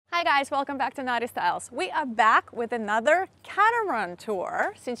Hi guys, welcome back to NautiStyles. We are back with another catamaran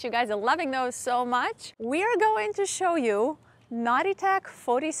tour. Since you guys are loving those so much, we are going to show you NAUTITECH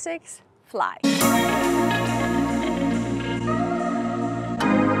 46 Fly.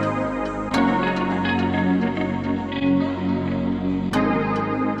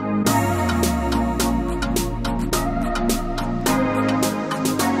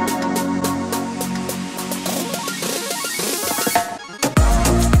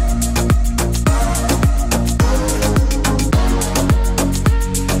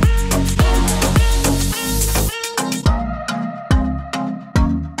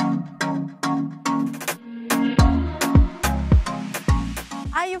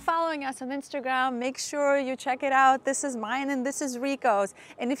 Following us on Instagram, make sure you check it out. This is mine and this is Rico's.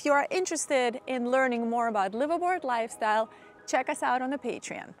 And if you are interested in learning more about liveaboard lifestyle, check us out on the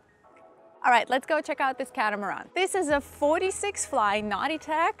Patreon. All right, let's go check out this catamaran. This is a 46 fly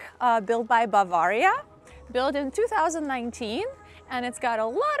NAUTITECH built by Bavaria, built in 2019, and it's got a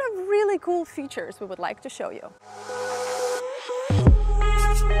lot of really cool features we would like to show you.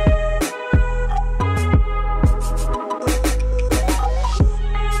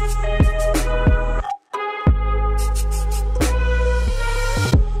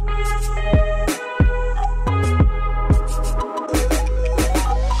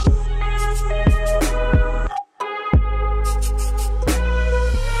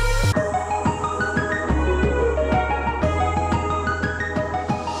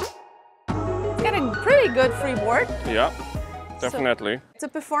 Good freeboard. Yeah, definitely. So it's a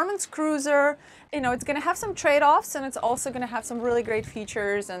performance cruiser. You know, it's going to have some trade-offs, and it's also going to have some really great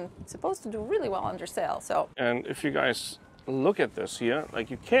features, and it's supposed to do really well under sail. So. And if you guys look at this here,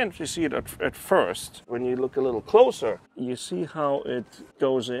 like you can't see it at first. When you look a little closer, you see how it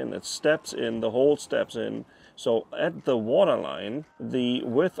goes in. It steps in. The hole steps in. So at the waterline, the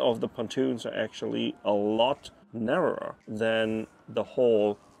width of the pontoons are actually a lot narrower than the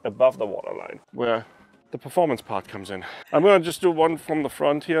hole above the waterline, where the performance part comes in. I'm gonna just do one from the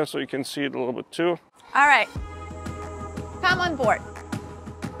front here so you can see it a little bit too. All right, come on board.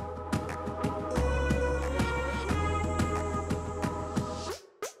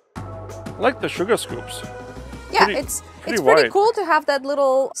 I like the sugar scoops. Yeah, it's pretty cool to have that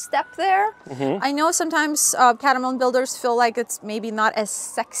little step there. I know sometimes catamaran builders feel like it's maybe not as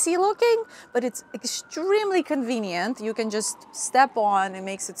sexy looking, but it's extremely convenient. You can just step on. It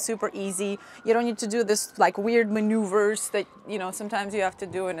makes it super easy. You don't need to do this like weird maneuvers that, you know, sometimes you have to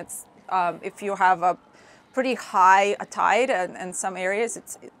do, and it's if you have a pretty high tide and some areas,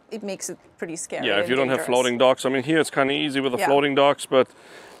 it makes it pretty scary. Yeah, if you don't have floating docks. I mean, here it's kind of easy with the floating docks, but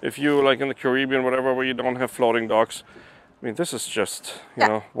if you like in the Caribbean, whatever, where you don't have floating docks, I mean, this is just, you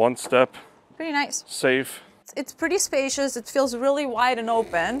know, one step. Pretty nice. Safe. It's pretty spacious. It feels really wide and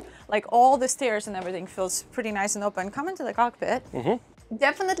open. Like all the stairs and everything feels pretty nice and open. Come into the cockpit.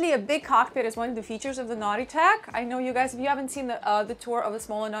 Definitely a big cockpit is one of the features of the NAUTITECH. I know you guys, if you haven't seen the tour of the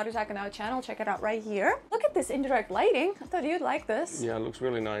smaller NAUTITECH on our channel, check it out right here. Look at this indirect lighting. I thought you'd like this. Yeah, it looks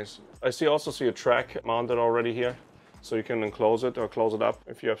really nice. I also see a track mounted already here. So you can enclose it or close it up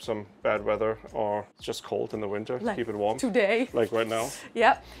if you have some bad weather or it's just cold in the winter to keep it warm. Today. Like right now.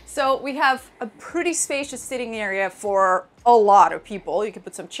 Yep. So we have a pretty spacious sitting area for a lot of people. You can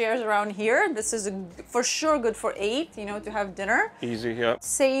put some chairs around here. This is for sure good for 8, you know, to have dinner. Easy, yeah.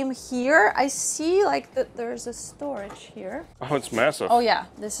 Same here. I see like that there's a storage here. Oh, it's massive. Oh yeah,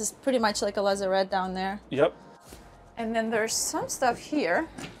 this is pretty much like a lazarette down there. Yep. And then there's some stuff here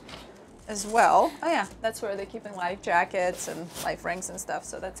as well. Oh yeah, that's where they're keeping life jackets and life rings and stuff,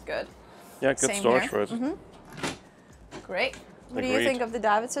 so that's good. Yeah, good storage for it. Great. What do you think of the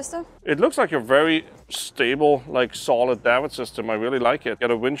davit system? It looks like a very stable, like solid davit system. I really like it. Got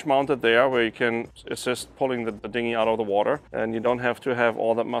a winch mounted there where you can assist pulling the dinghy out of the water, and you don't have to have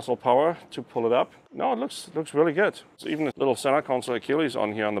all that muscle power to pull it up. No, it looks really good. It's even a little center console Achilles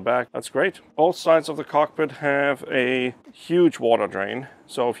on here on the back. That's great. Both sides of the cockpit have a huge water drain.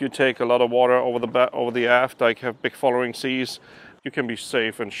 So if you take a lot of water over the aft, like have big following seas, you can be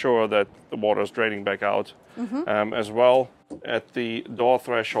safe and sure that the water is draining back out. As well, at the door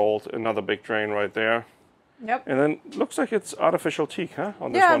threshold, another big drain right there. Yep. And then looks like it's artificial teak, huh?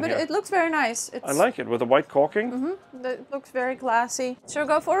 On this one but here. it looks very nice. I like it with the white caulking. That looks very classy. Shall we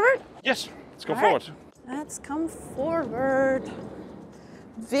go forward? Yes, let's go forward. Let's come forward.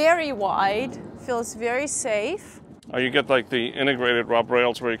 Very wide, feels very safe. Oh, you get like the integrated rub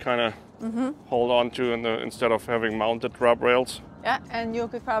rails where you kind of hold on to instead of having mounted rub rails. Yeah, and you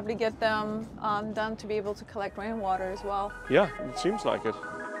could probably get them done to be able to collect rainwater as well. Yeah, it seems like it.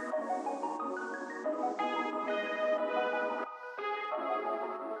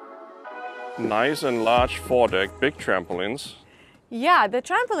 Nice and large foredeck, big trampolines. Yeah, the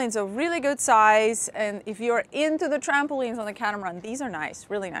trampolines are really good size, and if you're into the trampolines on the catamaran, these are nice,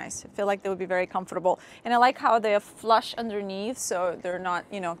 really nice. I feel like they would be very comfortable. And I like how they're flush underneath, so they're not,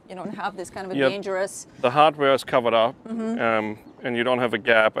 you know, you don't have this kind of a dangerous... The hardware is covered up, and you don't have a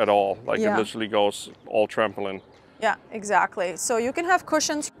gap at all. Like it literally goes all trampoline. Yeah, exactly. So you can have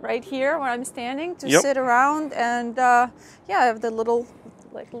cushions right here where I'm standing to sit around, and yeah, I have the little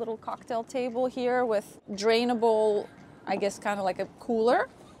cocktail table here with drainable, I guess, kind of like a cooler.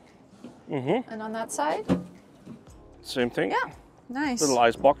 And on that side, same thing. Yeah, nice. Little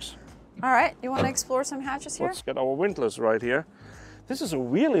ice box. All right, you want to explore some hatches here? Let's get our windlass right here. This is a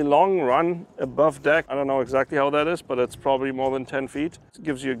really long run above deck. I don't know exactly how that is, but it's probably more than 10 feet. It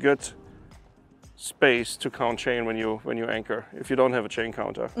gives you a good space to count chain when you anchor, if you don't have a chain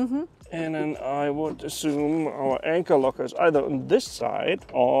counter. And then I would assume our anchor locker is either on this side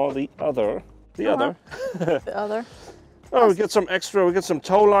or the other. The other. Oh, we get some extra, we get some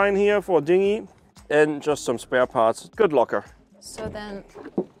tow line here for a dinghy and just some spare parts. Good locker. So then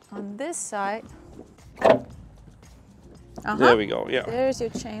on this side, there we go, yeah. There's your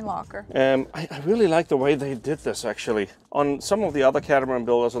chain locker. I really like the way they did this actually. On some of the other catamaran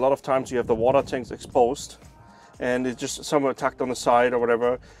builders, a lot of times you have the water tanks exposed and it's just somewhere tucked on the side or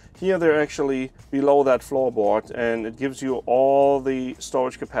whatever. Here they're actually below that floorboard, and it gives you all the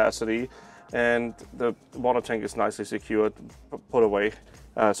storage capacity, and the water tank is nicely secured, put away,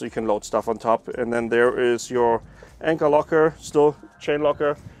 so you can load stuff on top. And then there is your anchor locker, still chain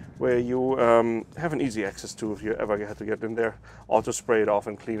locker, where you have an easy access to if you ever had to get in there, or to spray it off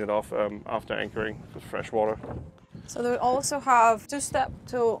and clean it off after anchoring with fresh water. So they also have two-step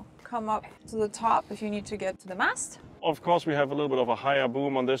to come up to the top if you need to get to the mast. Of course, we have a little bit of a higher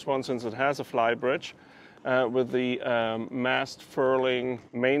boom on this one since it has a Flybridge with the mast furling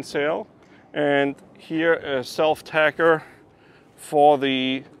mainsail. And here a self-tacker for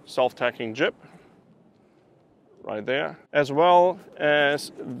the self-tacking jib, right there, as well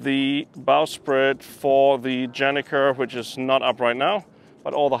as the bowsprit for the Janiker, which is not up right now,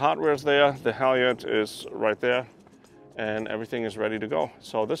 but all the hardware is there. The halyard is right there, and everything is ready to go.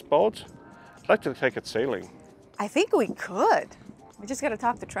 So this boat, I'd like to take it sailing. I think we could. We just got to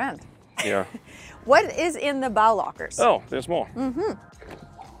talk to Trent. Yeah. What is in the bow lockers? Oh, there's more.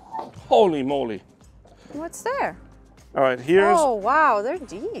 Holy moly. What's there? All right, here's... Oh, wow, they're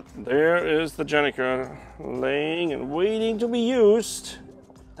deep. There is the Janiker laying and waiting to be used.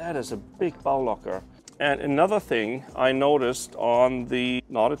 That is a big bow locker. And another thing I noticed on the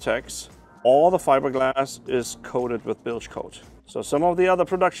NAUTITECHs, all the fiberglass is coated with bilge coat. So some of the other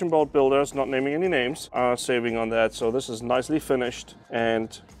production boat builders, not naming any names, are saving on that. So this is nicely finished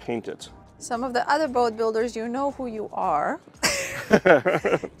and painted. Some of the other boat builders, you know who you are.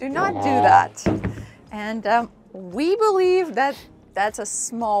 Do not do that. And we believe that that's a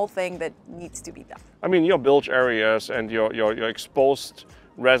small thing that needs to be done. I mean, your bilge areas and your exposed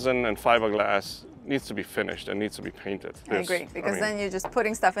resin and fiberglass needs to be finished and needs to be painted. I agree, because then you're just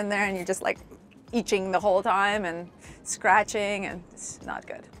putting stuff in there and you're just like itching the whole time and scratching, and it's not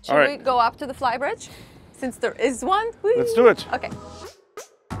good. Should we go up to the Flybridge? Since there is one? Whee! Let's do it. Okay.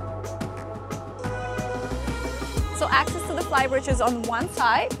 So access to the Flybridge is on one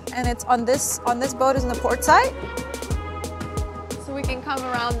side, and it's on this boat is on the port side. So we can come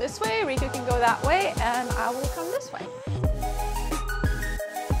around this way, Riku can go that way, and I will come this way.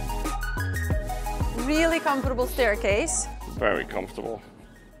 Really comfortable staircase. Very comfortable.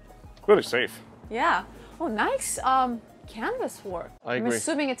 Really safe. Yeah. Oh, nice canvas work. I agree. I'm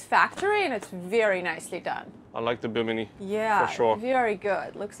assuming it's factory and it's very nicely done. I like the Bimini. Yeah, for sure. Very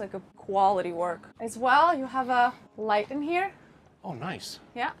good. Looks like a quality work. As well, you have a light in here. Oh, nice.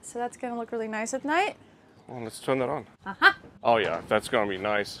 Yeah, so that's gonna look really nice at night. Well, let's turn that on. Oh yeah, that's gonna be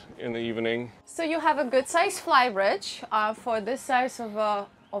nice in the evening. So you have a good size Flybridge for this size of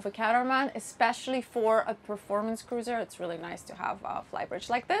a catamaran, especially for a performance cruiser. It's really nice to have a Flybridge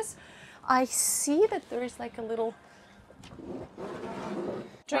like this. I see that there is like a little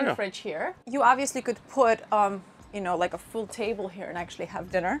drink fridge here. You obviously could put, you know, like a full table here and actually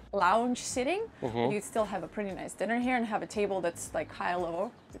have dinner. Lounge sitting, you'd still have a pretty nice dinner here and have a table that's like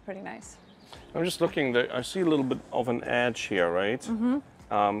high-low. It'd be pretty nice. I'm just looking, I see a little bit of an edge here, right?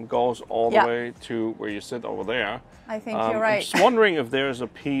 Goes all the way to where you sit over there. I think you're right. I'm just wondering if there's a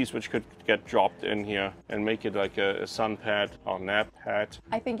piece which could get dropped in here and make it like a sun pad or nap pad.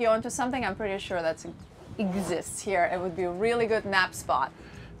 I think you're onto something. I'm pretty sure that exists here. It would be a really good nap spot.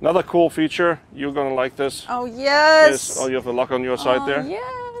 Another cool feature, you're gonna like this. Oh yes! You have a lock on your side there.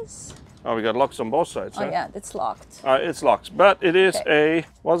 Yes! Oh, we got locks on both sides. Oh, yeah, it's locked. It's locked, but it is a,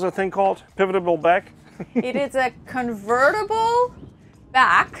 what's the thing called? Pivotable back? It is a convertible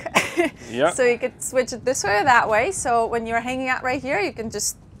back. Yeah. So you could switch it this way or that way. So when you're hanging out right here, you can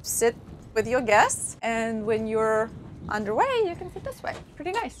just sit with your guests. And when you're underway, you can sit this way.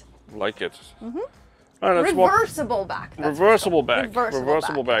 Pretty nice. Like it. Mm-hmm. All right, reversible back. Reversible back.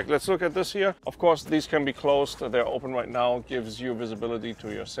 Reversible back. Let's look at this here. Of course, these can be closed. They're open right now. Gives you visibility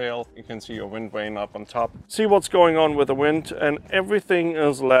to your sail. You can see your wind vane up on top. See what's going on with the wind, and everything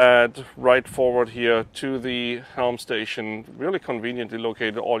is led right forward here to the helm station. Really conveniently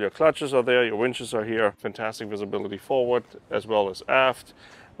located. All your clutches are there. Your winches are here. Fantastic visibility forward as well as aft.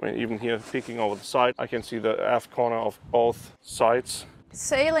 I mean, even here, peeking over the side, I can see the aft corner of both sides.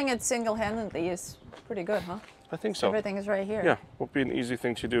 Sailing it single-handedly is pretty good, huh? I think so. Everything is right here. Yeah, would be an easy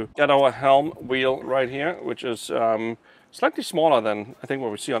thing to do. Got our helm wheel right here, which is slightly smaller than I think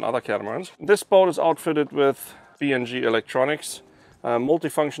what we see on other catamarans. This boat is outfitted with B&G electronics,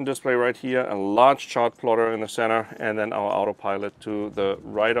 multifunction display right here, a large chart plotter in the center, and then our autopilot to the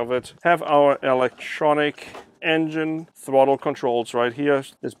right of it. Have our electronic engine throttle controls right here.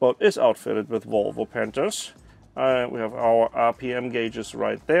 This boat is outfitted with Volvo Panthers. We have our RPM gauges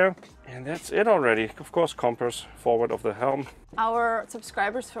right there. And that's it already. Of course, compass forward of the helm. Our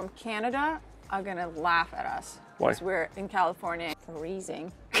subscribers from Canada are gonna laugh at us. Why? Because we're in California,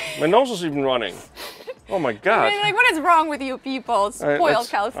 freezing. My nose is even running. Oh my God. I mean, like, what is wrong with you people? Spoiled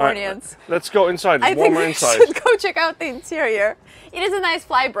Californians. Let's go inside. It's warmer inside. I think we should go check out the interior. It is a nice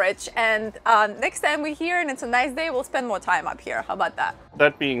Flybridge, and next time we're here and it's a nice day, we'll spend more time up here. How about that?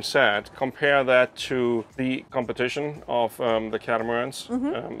 That being said, compare that to the competition of the catamarans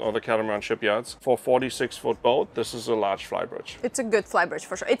or the catamaran shipyards. For a 46-foot boat, this is a large Flybridge. It's a good Flybridge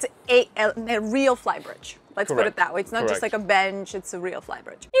for sure. It's a real Flybridge. Let's put it that way. It's not just like a bench, it's a real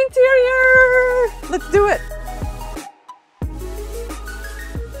Flybridge. Interior! Let's do it!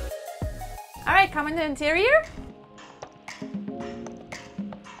 All right, come in the interior.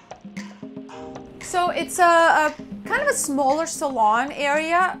 So it's a kind of a smaller salon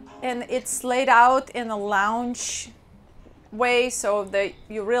area, and it's laid out in a lounge way, so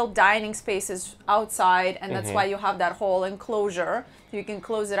your real dining space is outside, and that's why you have that whole enclosure. You can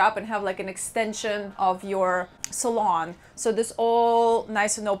close it up and have like an extension of your salon. So this all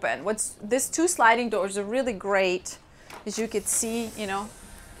nice and open. These two sliding doors are really great. As you can see, you know,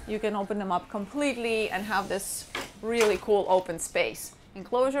 you can open them up completely and have this really cool open space.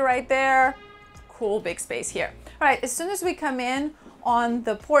 Enclosure right there, cool big space here. All right, as soon as we come in on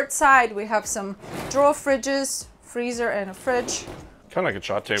the port side, we have some drawer fridges, freezer and a fridge. Kind of like a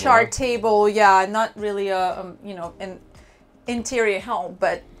chart table. Chart table, yeah, not really a, you know, an interior helm,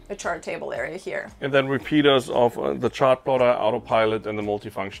 but a chart table area here. And then repeaters of the chart plotter, autopilot, and the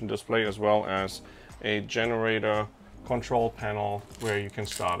multifunction display, as well as a generator control panel where you can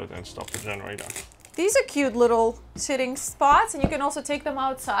start it and stop the generator. These are cute little sitting spots, and you can also take them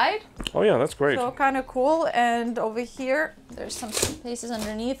outside. Oh yeah, that's great. So kind of cool. And over here, there's some spaces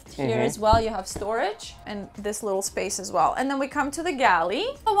underneath here as well. You have storage and this little space as well. And then we come to the galley.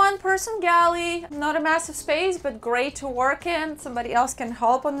 A one-person galley, not a massive space, but great to work in. Somebody else can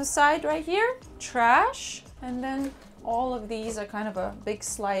help on the side right here. Trash. And then all of these are kind of a big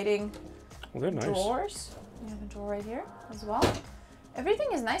sliding drawers. We have a drawer right here as well. Everything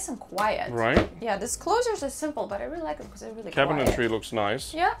is nice and quiet. Right? Yeah, this closures are simple, but I really like it because they're really quiet. Cabinetry looks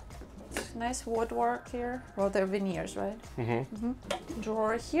nice. Yeah. Nice woodwork here. Well, they're veneers, right?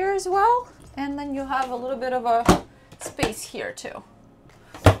 Drawer here as well. And then you have a little bit of a space here too.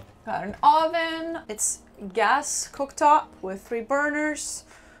 Got an oven. It's gas cooktop with 3 burners.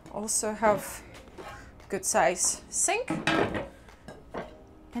 Also have good size sink.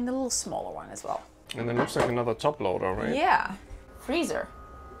 And a little smaller one as well. And then looks like another top loader, right? Yeah. Freezer.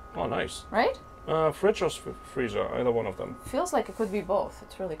 Oh, nice. Right? Fridge or freezer, either one of them. Feels like it could be both.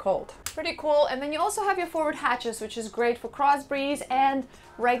 It's really cold. Pretty cool. And then you also have your forward hatches, which is great for cross breeze. And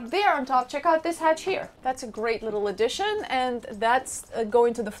right there on top, check out this hatch here. That's a great little addition, and that's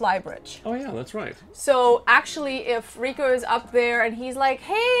going to the Flybridge. Oh yeah, that's right. So actually, if Rico is up there and he's like,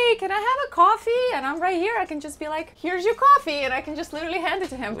 hey, can I have a coffee? And I'm right here, I can just be like, here's your coffee, and I can just literally hand it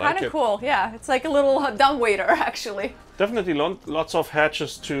to him. Kind of cool. Yeah, it's like a little dumbwaiter, actually. Definitely lots of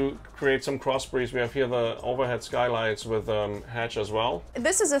hatches to create some cross breeze. We have here the overhead skylights with hatch as well.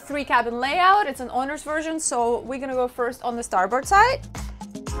 This is a 3-cabin layout. It's an owner's version, so we're gonna go first on the starboard side.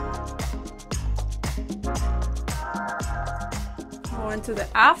 Go into the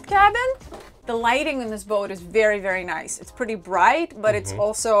aft cabin. The lighting in this boat is very, very nice. It's pretty bright, but it's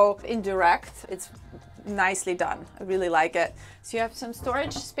also indirect. It's nicely done. I really like it. So you have some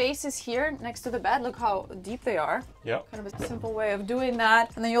storage spaces here next to the bed. Look how deep they are. Yeah. Kind of a simple way of doing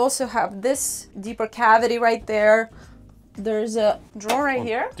that. And then you also have this deeper cavity right there. There's a drawer right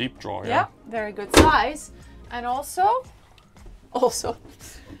here. Deep drawer, yeah. Very good size. And also, what's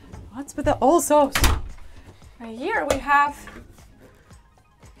with the also? Right here we have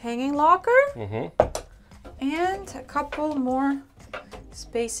hanging locker. And a couple more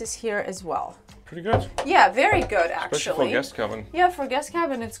spaces here as well. Pretty good. Yeah, very good actually. Especially for guest cabin. Yeah, for guest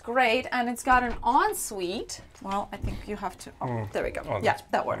cabin it's great, and it's got an ensuite. Well, I think you have to. Oh, there we go. Oh, yeah,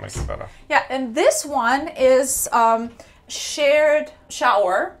 that works. Makes it better. Yeah, and this one is shared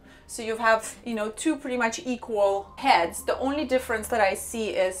shower. So you have, you know, two pretty much equal heads. The only difference that I see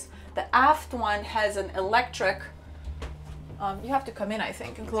is the aft one has an electric. You have to come in, I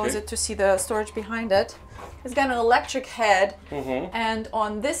think, and close it to see the storage behind it. It's got an electric head, and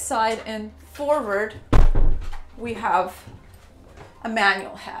on this side and forward, we have a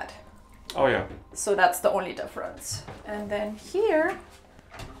manual head. Oh yeah. So that's the only difference. And then here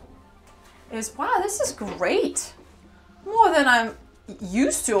is, wow, this is great. More than I'm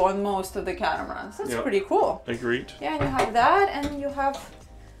used to on most of the catamarans. That's pretty cool. Agreed. Yeah, and you have that, and you have,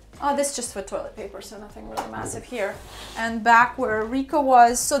 oh, this is just for toilet paper, so nothing really massive here. And back where Rico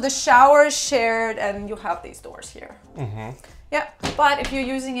was, so the shower is shared, and you have these doors here. Yeah, but if you're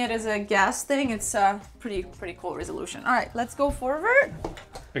using it as a guest thing, it's a pretty cool resolution. All right, let's go forward.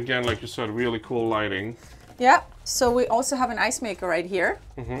 Again, like you said, really cool lighting. Yeah, so we also have an ice maker right here.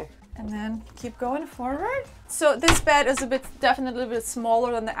 And then keep going forward. So this bed is definitely a bit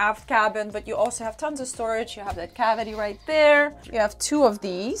smaller than the aft cabin, but you also have tons of storage. You have that cavity right there. You have two of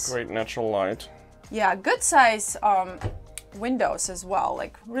these. Great natural light. Yeah, good size windows as well,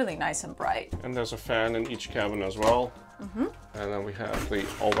 like really nice and bright. And there's a fan in each cabin as well. And then we have the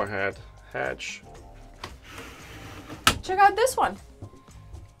overhead hatch. Check out this one.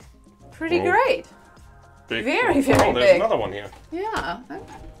 Pretty great. Big. Very Oh, there's big. another one here. Yeah, I'm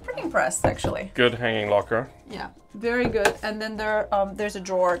pretty impressed actually. Good hanging locker. Yeah, very good. And then there's a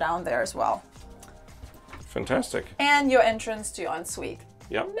drawer down there as well. Fantastic. And your entrance to your ensuite.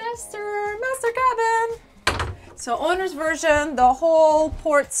 Yep. Master cabin. So owner's version, the whole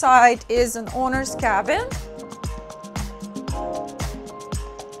port side is an owner's cabin.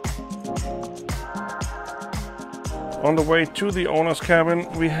 On the way to the owner's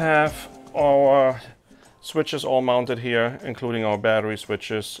cabin, we have our switches all mounted here, including our battery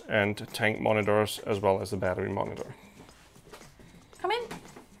switches and tank monitors, as well as the battery monitor. Come in.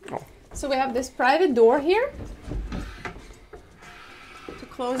 Oh. So we have this private door here to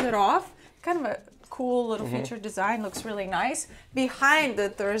close it off. Kind of a cool little feature design, looks really nice. Behind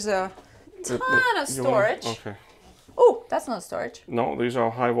it, there's a ton of storage. Okay. Oh, that's not storage. No, these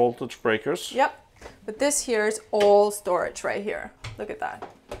are high voltage breakers. Yep. But this here is all storage right here. Look at that.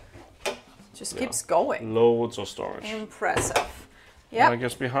 Just keeps going. Loads of storage. Impressive. Yeah. I Yep.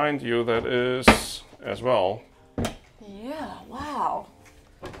 guess behind you that is as well. Yeah, wow.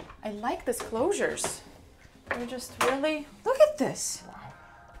 I like these closures. They're just really, look at this. Wow.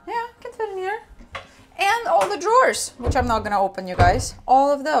 Yeah, can fit in here. And all the drawers, which I'm not gonna open, you guys.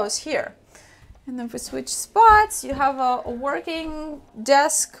 All of those here. And then if we switch spots, you have a working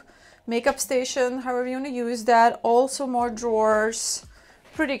desk, makeup station, however you want to use that. Also more drawers.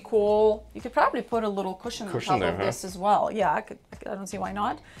 Pretty cool. You could probably put a little cushion on top of this as well. Yeah, I don't see why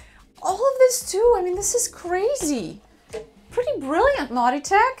not. All of this too. I mean, this is crazy. Pretty brilliant,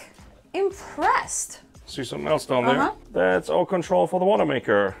 NAUTITECH. Impressed. See something else down there? That's our control for the water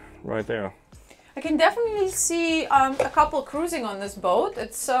maker right there. I can definitely see a couple cruising on this boat.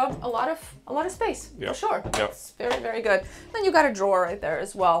 It's a lot of space, for sure. Yep. It's very, very good. Then you got a drawer right there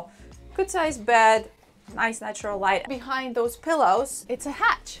as well. Good sized bed, nice natural light. Behind those pillows, it's a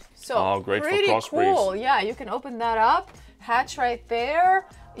hatch. So great pretty for cross cool. breeze. Yeah, you can open that up. Hatch right there.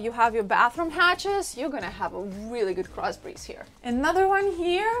 You have your bathroom hatches. You're gonna have a really good cross breeze here. Another one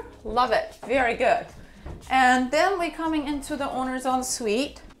here. Love it. Very good. And then we're coming into the owner's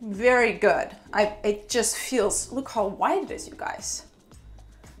ensuite. Very good. It just feels, look how wide it is, you guys.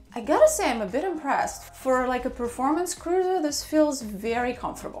 I gotta say, I'm a bit impressed. For like a performance cruiser, this feels very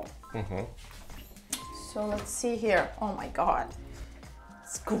comfortable. So let's see here. Oh my God.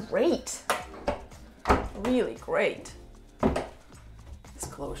 It's great. Really great. These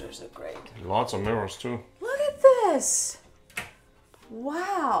closures are great. Lots of mirrors too. Look at this.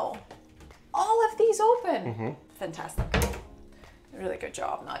 Wow. All of these open. Fantastic. Really good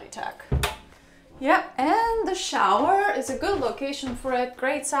job, NAUTITECH. Yep, and the shower is a good location for it.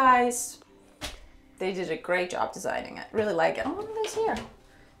 Great size. They did a great job designing it. Really like it. Oh, look at this here.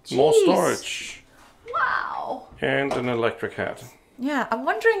 More Jeez. storage. Wow. And an electric hat. Yeah, I'm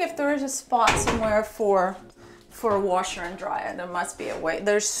wondering if there is a spot somewhere for a washer and dryer. There must be a way.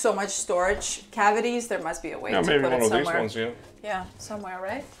 There's so much storage cavities. There must be a way to maybe put one it of somewhere. these ones, yeah. Yeah, somewhere,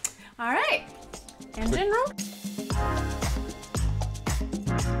 right? All right. Engine room.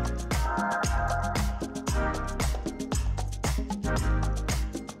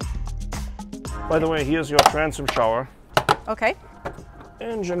 By the way, here's your transom shower. Okay.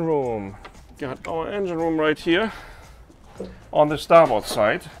 Engine room. Got our engine room right here on the starboard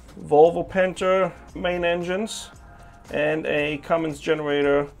side. Volvo Penta main engines and a Cummins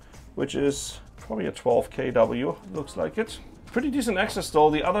generator, which is probably a 12 kW, looks like it. Pretty decent access though.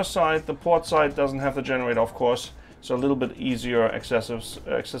 The other side, the port side, doesn't have the generator, of course, so a little bit easier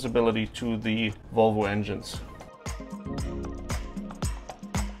accessibility to the Volvo engines.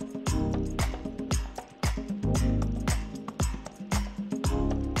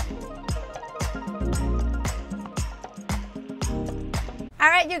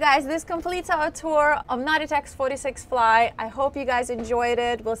 Alright you guys, this completes our tour of NAUTITECH's 46 Fly. I hope you guys enjoyed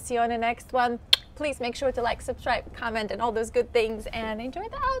it. We'll see you on the next one. Please make sure to like, subscribe, comment, and all those good things, and enjoy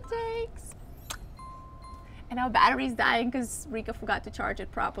the outtakes. And our battery's dying because Rika forgot to charge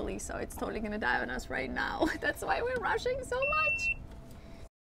it properly, so it's totally gonna die on us right now. That's why we're rushing so much.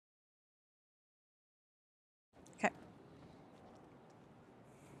 Okay.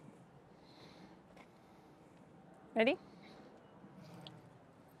 Ready?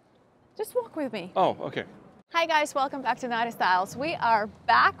 Just walk with me. Oh, okay. Hi guys, welcome back to NautiStyles. We are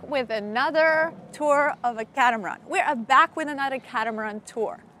back with another tour of a catamaran. We're back with another catamaran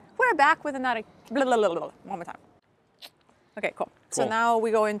tour. We're back with another, blah, blah, blah, blah. One more time. Okay, cool. So now we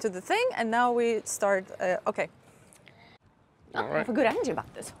go into the thing and now we start, okay. Oh, I have a good energy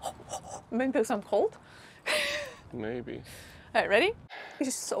about this. Maybe because I'm cold? Maybe. All right, ready?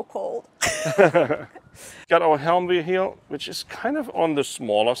 It's so cold. Got our helm wheel, which is kind of on the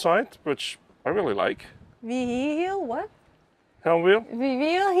smaller side, which I really like. Wheel, what? Helm wheel?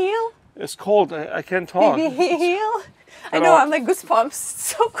 Wheel, heel? It's cold, I can't talk. Heel? I know, I'm like goosebumps.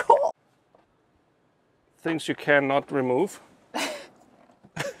 It's so cold. Things you cannot remove. Oh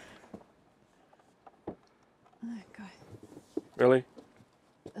God. Really?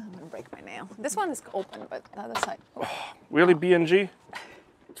 I'm gonna break my nail. This one is open, but the other side. Oh. Really, BNG?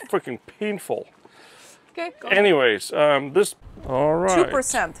 It's freaking painful. Okay, go. Anyways, this, all right.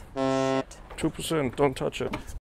 2%. 2%, don't touch it.